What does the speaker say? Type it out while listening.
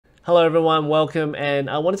Hello everyone, welcome, and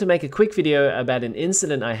I wanted to make a quick video about an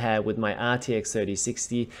incident I had with my RTX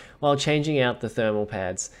 3060 while changing out the thermal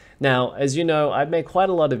pads. Now, as you know, I've made quite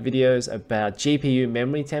a lot of videos about GPU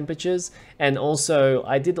memory temperatures, and also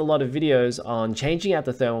I did a lot of videos on changing out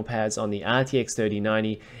the thermal pads on the RTX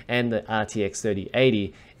 3090 and the RTX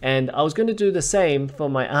 3080, and I was going to do the same for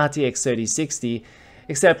my RTX 3060.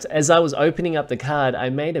 Except as I was opening up the card, I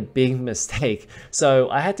made a big mistake. So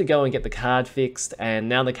I had to go and get the card fixed, and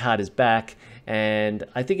now the card is back, and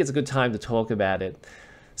I think it's a good time to talk about it.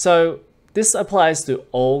 So this applies to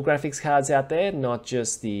all graphics cards out there, not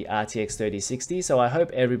just the RTX 3060. So I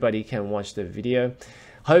hope everybody can watch the video.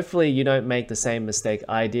 Hopefully you don't make the same mistake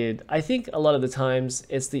I did. I think a lot of the times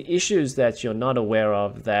it's the issues that you're not aware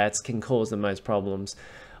of that can cause the most problems.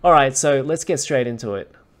 Alright, so let's get straight into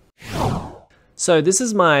it. So this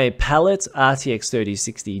is my Palit RTX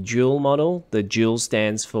 3060 dual model. The dual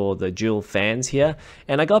stands for the dual fans here.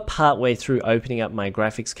 And I got partway through opening up my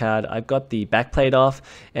graphics card. I've got the backplate off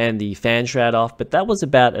and the fan shroud off, but that was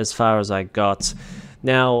about as far as I got.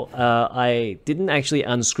 Now, I didn't actually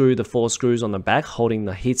unscrew the 4 screws on the back holding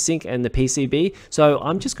the heatsink and the PCB, so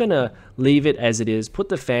I'm just going to leave it as it is, put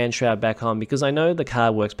the fan shroud back on because I know the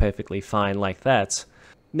card works perfectly fine like that.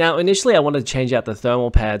 Now, initially I wanted to change out the thermal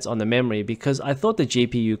pads on the memory because I thought the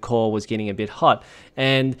GPU core was getting a bit hot,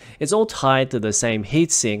 and it's all tied to the same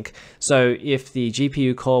heatsink, so if the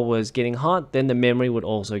GPU core was getting hot, then the memory would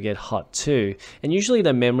also get hot too. And usually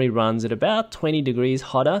the memory runs at about 20 degrees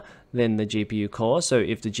hotter than the GPU core, so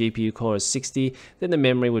if the GPU core is 60, then the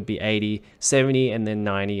memory would be 80, 70, and then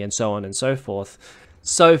 90, and so on and so forth.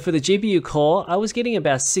 So for the GPU core, I was getting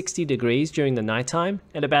about 60 degrees during the nighttime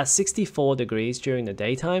and about 64 degrees during the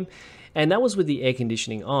daytime, and that was with the air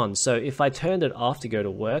conditioning on. So if I turned it off to go to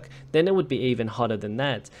work, then it would be even hotter than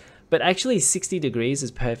that. But actually 60 degrees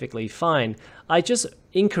is perfectly fine. I just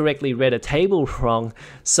incorrectly read a table wrong,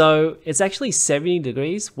 so it's actually 70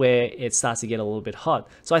 degrees where it starts to get a little bit hot.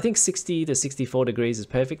 So I think 60 to 64 degrees is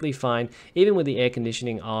perfectly fine, even with the air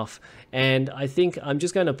conditioning off. And I think I'm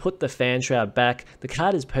just going to put the fan shroud back. The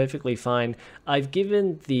card is perfectly fine. I've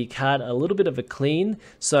given the card a little bit of a clean,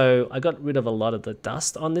 so I got rid of a lot of the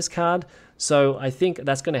dust on this card. So I think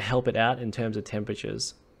that's going to help it out in terms of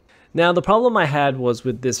temperatures. Now the problem I had was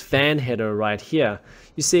with this fan header right here.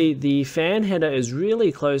 You see, the fan header is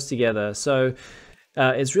really close together, so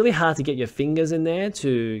it's really hard to get your fingers in there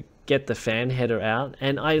to get the fan header out,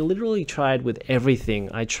 and I literally tried with everything.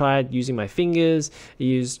 I tried using my fingers,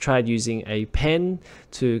 tried using a pen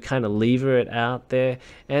to kind of lever it out there,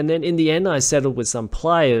 and then in the end I settled with some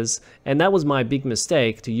pliers, and that was my big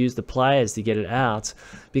mistake, to use the pliers to get it out,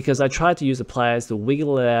 because I tried to use the pliers to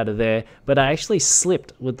wiggle it out of there, but I actually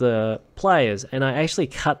slipped with the pliers, and I actually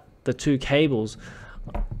cut the 2 cables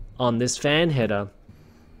on this fan header.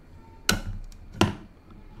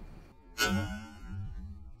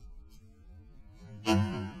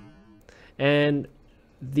 And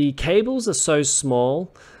the cables are so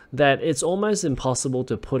small that it's almost impossible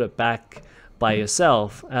to put it back by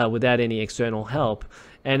yourself without any external help.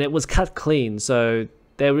 And it was cut clean, so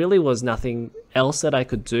there really was nothing else that I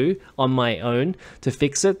could do on my own to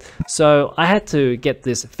fix it. So I had to get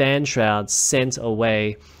this fan shroud sent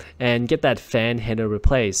away and get that fan header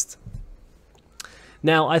replaced.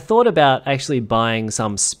 Now, I thought about actually buying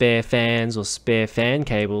some spare fans or spare fan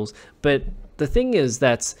cables, but the thing is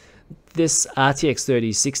that this RTX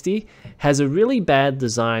 3060 has a really bad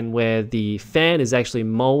design where the fan is actually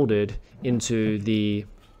molded into the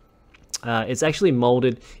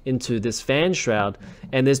this fan shroud,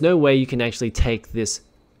 and there's no way you can actually take this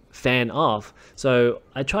fan off. So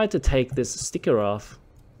I tried to take this sticker off,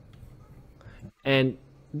 and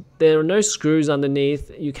there are no screws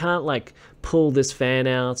underneath. You can't like pull this fan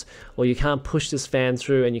out, or you can't push this fan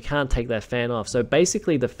through, and you can't take that fan off. So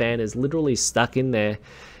basically the fan is literally stuck in there.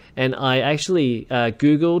 And I actually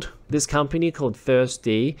Googled this company called First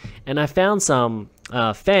D, and I found some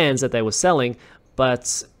fans that they were selling,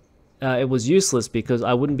 but it was useless because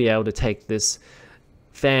I wouldn't be able to take this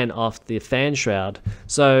fan off the fan shroud.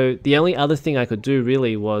 So the only other thing I could do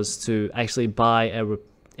really was to actually buy an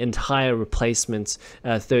entire replacement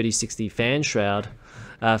 3060 fan shroud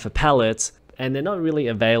for Palit, and they're not really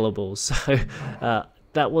available, so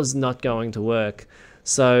that was not going to work.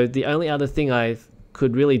 So the only other thing I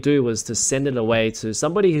could really do was to send it away to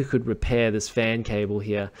somebody who could repair this fan cable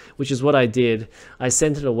here, which is what I did. I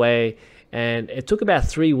sent it away, and it took about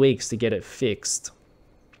 3 weeks to get it fixed.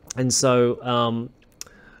 And so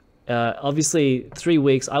obviously 3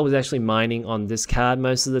 weeks, I was actually mining on this card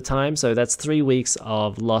most of the time, so that's 3 weeks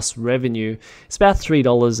of lost revenue. It's about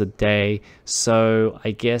 $3 a day, so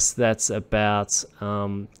I guess that's about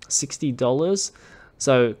 $60.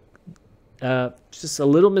 So just a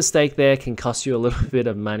little mistake there can cost you a little bit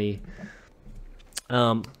of money.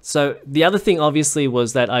 So the other thing obviously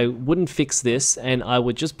was that I wouldn't fix this, and I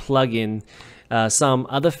would just plug in some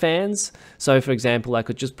other fans. So for example, I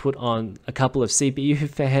could just put on a couple of CPU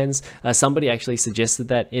fans. Somebody actually suggested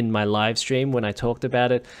that in my live stream when I talked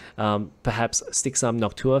about it. Perhaps stick some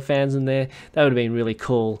Noctua fans in there. That would have been really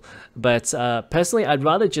cool. But personally, I'd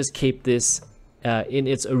rather just keep this in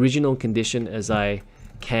its original condition as I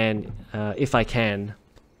can, if I can.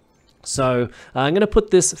 So I'm going to put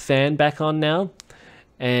this fan back on now,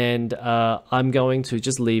 and I'm going to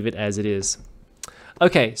just leave it as it is.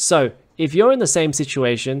 Okay, so if you're in the same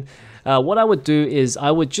situation, what I would do is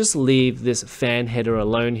I would just leave this fan header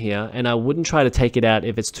alone here, and I wouldn't try to take it out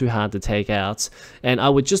if it's too hard to take out. And I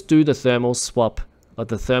would just do the thermal swap, or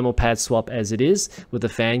the thermal pad swap as it is, with the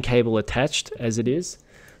fan cable attached as it is.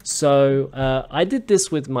 So I did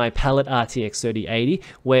this with my Palit RTX 3080,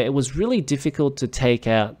 where it was really difficult to take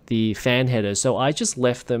out the fan headers. So I just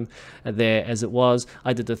left them there as it was.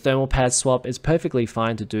 I did the thermal pad swap. It's perfectly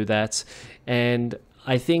fine to do that. And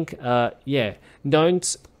I think, yeah,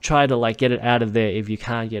 don't try to like get it out of there if you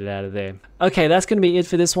can't get it out of there. Okay, that's going to be it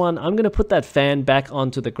for this one. I'm going to put that fan back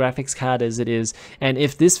onto the graphics card as it is. And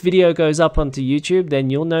if this video goes up onto YouTube, then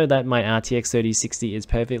you'll know that my RTX 3060 is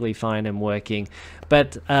perfectly fine and working.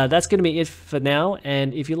 But that's going to be it for now.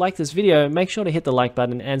 And if you like this video, make sure to hit the like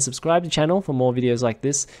button and subscribe to the channel for more videos like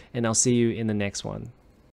this. And I'll see you in the next one.